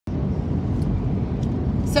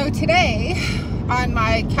So today on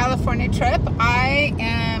my California trip, I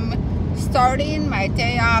am starting my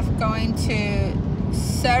day off going to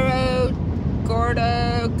Cerro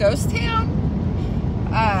Gordo ghost town.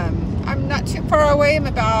 I'm not too far away. I'm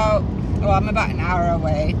about an hour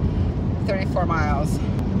away, 34 miles.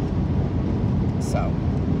 So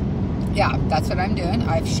yeah, that's what I'm doing.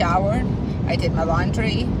 I've showered, I did my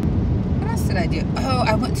laundry. What else did I do? Oh,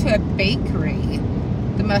 I went to a bakery,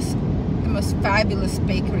 the most fabulous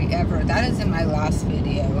bakery ever. That is in my last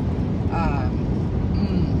video.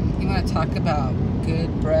 You want to talk about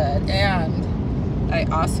good bread. And I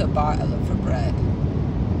also bought a loaf of bread.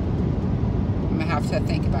 I'm gonna have to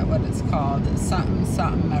think about what it's called. It's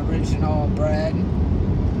something original bread.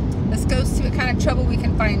 Let's go see what kind of trouble we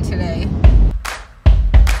can find today.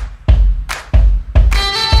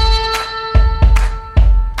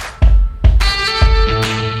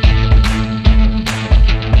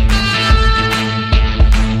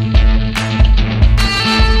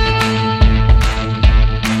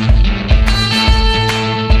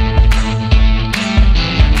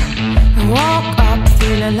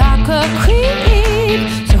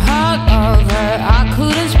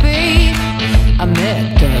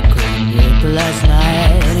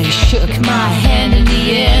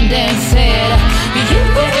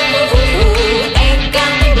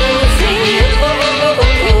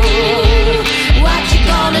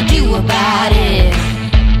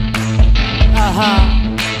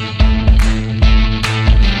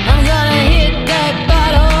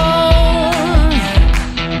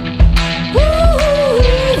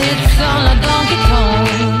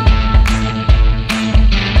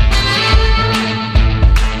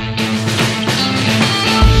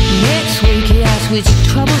 Which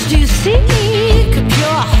troubles do you seek? A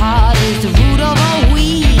pure heart is the root of all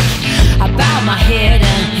weak. I bowed my head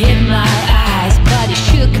and hid my eyes, but he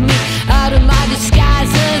shook me out of my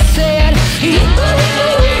disguise and said, you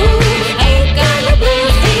ain't gonna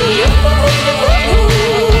lose me.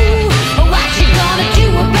 What you gonna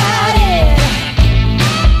do about it?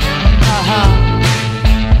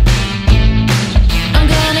 I'm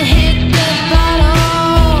gonna hit the bottom.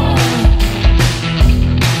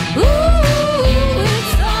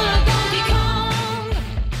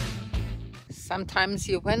 Sometimes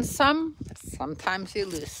you win some, sometimes you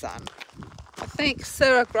lose some. I think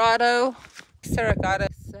Cerro Gordo is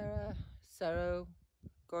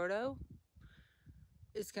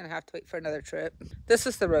gonna have to wait for another trip. This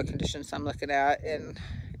is the road conditions I'm looking at, and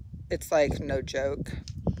it's like no joke.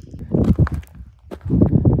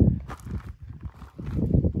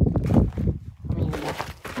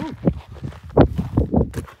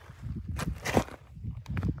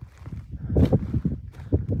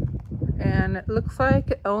 And it looks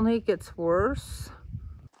like it only gets worse.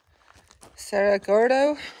 Cerro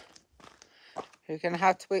Gordo, you're gonna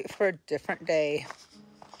have to wait for a different day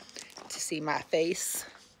to see my face.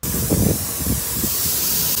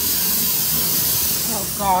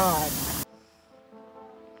 Oh God.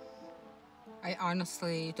 I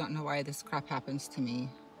honestly don't know why this crap happens to me.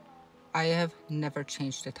 I have never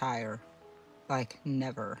changed a tire. Like,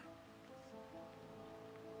 never.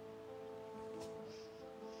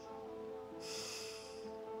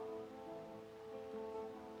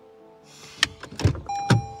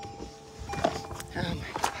 Oh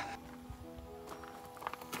my God.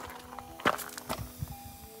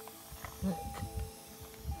 Look.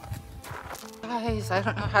 Guys, I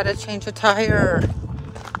don't know how to change a tire.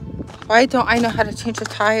 Why don't I know how to change a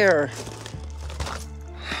tire?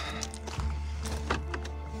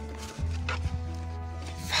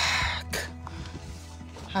 Fuck.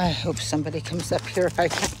 I hope somebody comes up here if I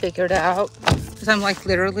can't figure it out. Because I'm like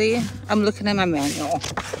literally, I'm looking at my manual.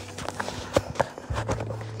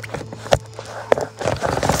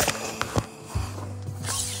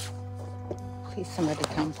 Please somebody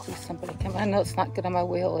come, please somebody come. I know it's not good on my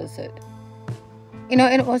wheel, is it? You know,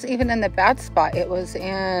 and it wasn't even in the bad spot. It was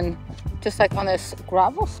in just like on this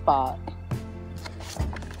gravel spot. I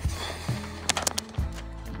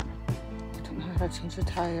don't know how to change a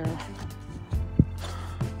tire.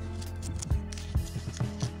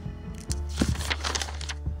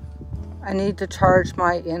 I need to charge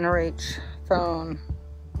my InReach phone.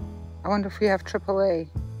 I wonder if we have AAA.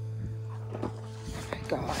 Oh my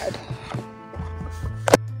God.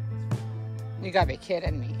 You gotta be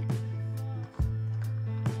kidding me.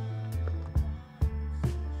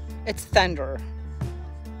 It's thunder.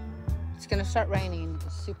 It's gonna start raining.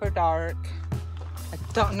 It's super dark. I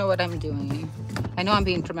don't know what I'm doing. I know I'm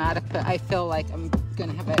being dramatic, but I feel like I'm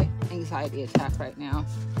gonna have an anxiety attack right now.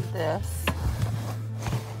 This,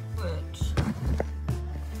 which,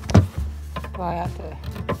 well, I have to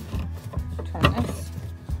turn this.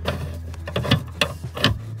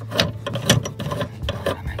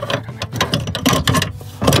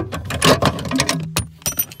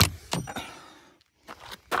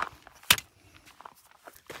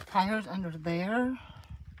 tire's under there?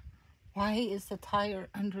 Why is the tire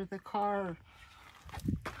under the car?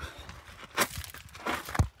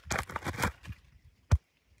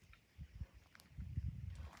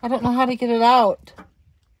 I don't know how to get it out.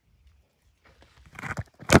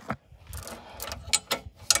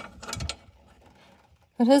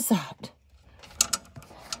 What is that?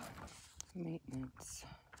 Maintenance.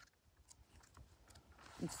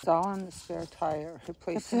 Installing the spare tire.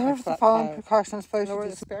 Replacing the flat tire. Precautions. Lower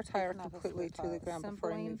the spare tire completely to the ground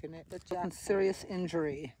before moving it. And serious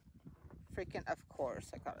injury. Freaking, of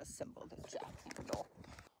course, I got assembled a jack handle.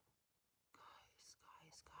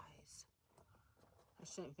 Guys.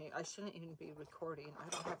 I shouldn't even be recording. I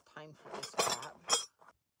don't have time for this crap.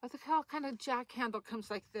 Look at how kind of jack handle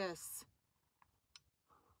comes like this.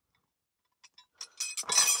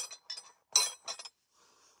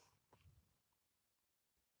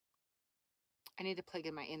 I need to plug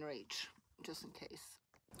in my InReach, just in case.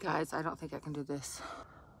 Guys, I don't think I can do this.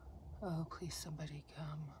 Oh, please somebody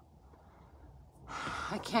come.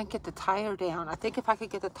 I can't get the tire down. I think if I could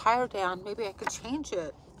get the tire down, maybe I could change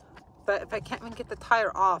it. But if I can't even get the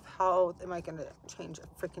tire off, how am I gonna change a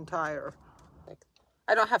freaking tire?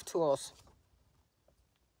 I don't have tools.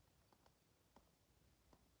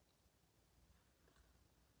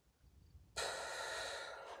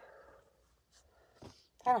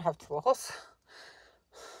 I don't have tools.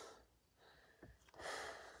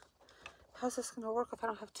 How's this gonna work if I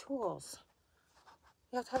don't have tools?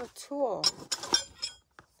 You have to have a tool.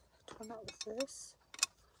 Turn out with this.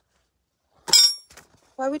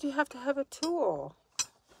 Why would you have to have a tool?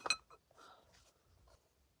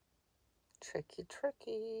 Tricky,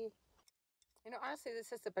 tricky. You know, honestly,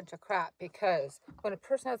 this is a bunch of crap because when a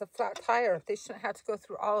person has a flat tire, they shouldn't have to go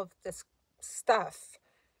through all of this stuff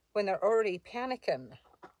when they're already panicking.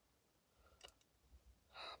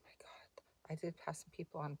 I did pass some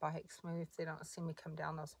people on bikes. Maybe if they don't see me come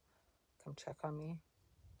down, they'll come check on me.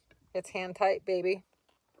 It's hand tight, baby.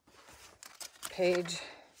 Page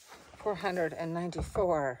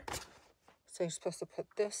 494. So you're supposed to put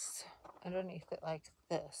this underneath it like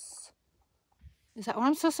this. Is that where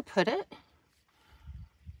I'm supposed to put it?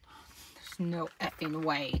 There's no effing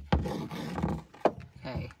way.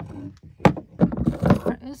 Okay.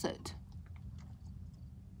 Where is it?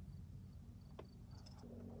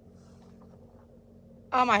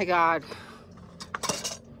 Oh my God.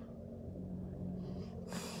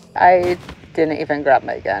 I didn't even grab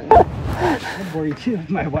my gun. I'd worry too if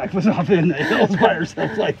my wife was off in the hills by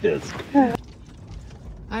herself like this.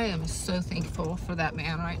 I am so thankful for that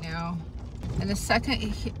man right now. And the second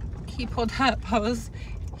he pulled up,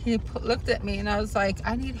 he looked at me and I was like,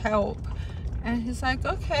 I need help. And he's like,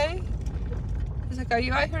 okay. He's like, are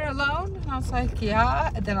you out here alone? And I was like,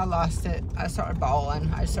 yeah. And then I lost it. I started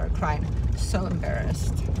bawling. I started crying. So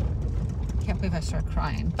embarrassed. Can't believe I started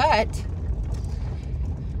crying. But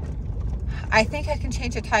I think I can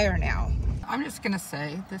change a tire now. I'm just gonna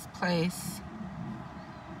say this place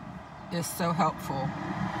is so helpful.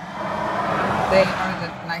 They are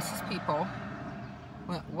the nicest people.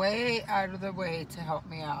 Went way out of their way to help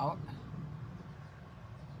me out.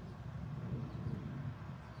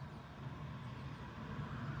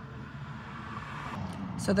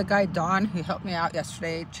 So the guy, Don, who helped me out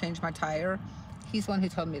yesterday, changed my tire. He's the one who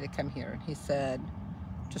told me to come here. He said,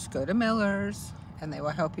 just go to Miller's and they will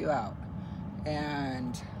help you out.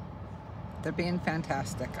 And they're being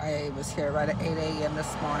fantastic. I was here right at 8 a.m.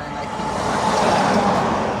 this morning.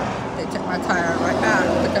 They took my tire right back.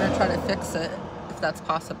 They're gonna try to fix it if that's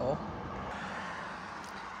possible.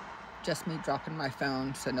 Just me dropping my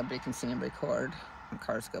phone so nobody can see and record when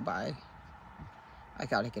cars go by. I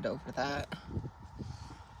gotta get over that.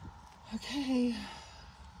 Okay,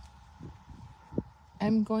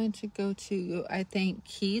 I'm going to go to, I think,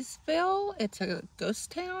 Keysville. It's a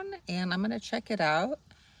ghost town, and I'm going to check it out.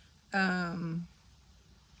 As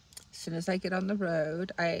soon as I get on the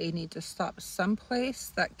road, I need to stop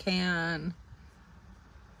someplace that can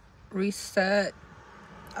reset.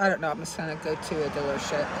 I don't know, I'm just going to go to a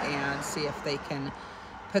dealership and see if they can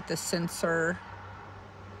put the sensor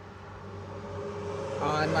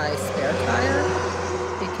on my spare tire.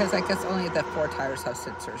 Because I guess only the 4 tires have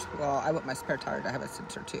sensors. Well, I want my spare tire to have a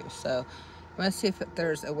sensor too. So I'm gonna see if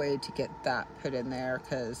there's a way to get that put in there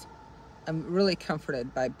because I'm really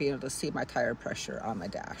comforted by being able to see my tire pressure on my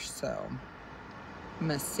dash. So I'm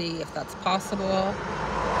gonna see if that's possible to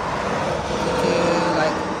do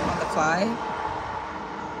like on the fly.